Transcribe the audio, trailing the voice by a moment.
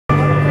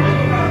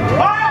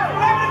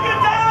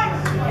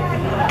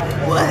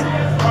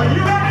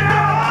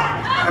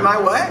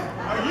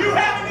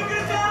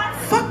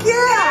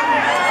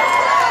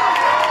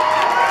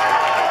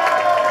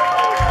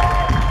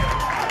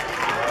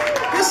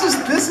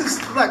is,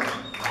 look,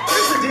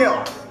 here's the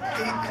deal.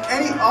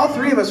 All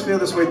three of us feel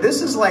this way.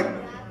 This is like,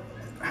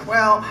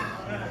 well,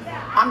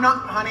 I'm not,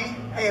 honey,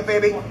 hey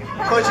baby,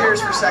 close your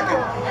ears for a second.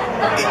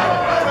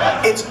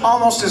 It's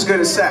almost as good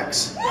as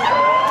sex. But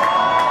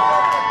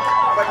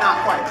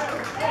not quite.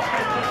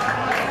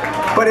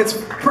 But it's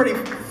pretty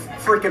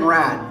freaking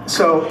rad.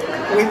 So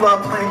we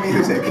love playing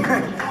music.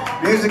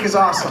 Music is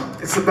awesome.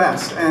 It's the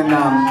best. And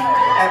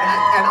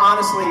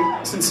honestly,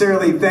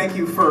 sincerely, thank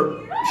you for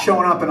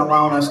showing up and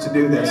allowing us to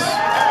do this.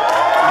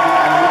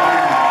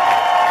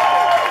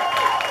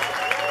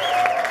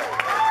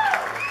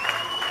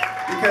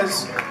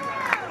 Because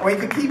we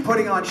could keep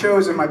putting on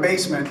shows in my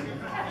basement,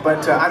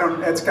 but I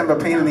don't. It's kind of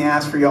a pain in the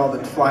ass for y'all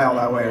to fly all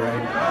that way,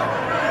 right?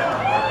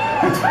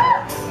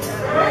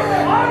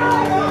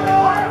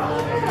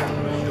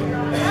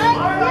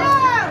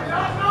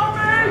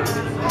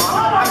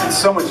 I'm in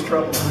so much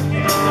trouble.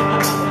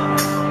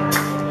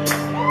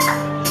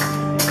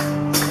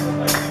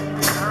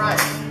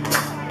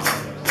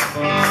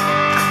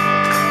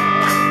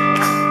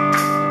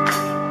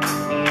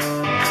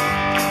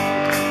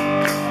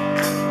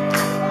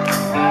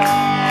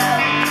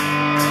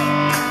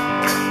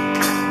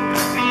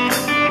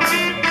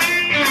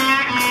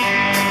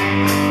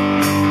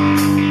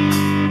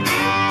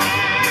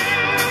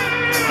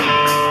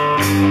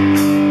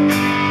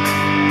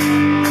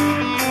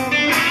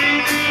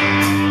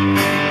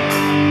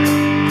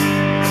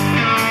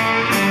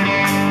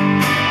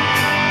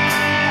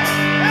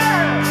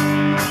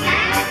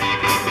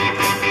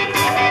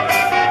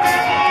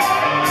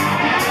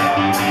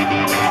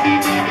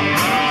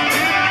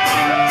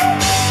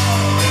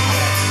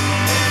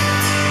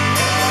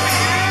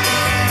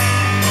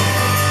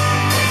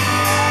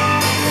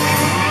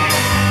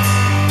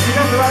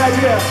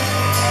 Idea.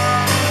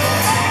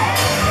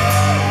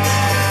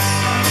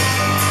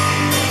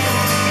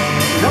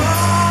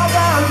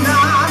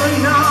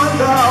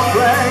 Another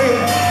play.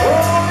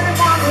 Only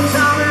one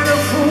time in a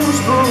fool's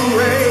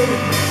parade.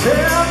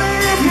 Tell me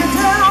if you're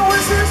down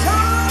with this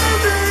hard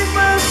big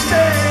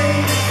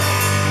mistake.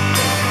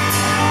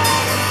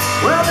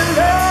 Well, then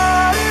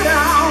let it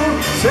out.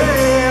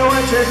 Say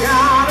what you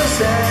got.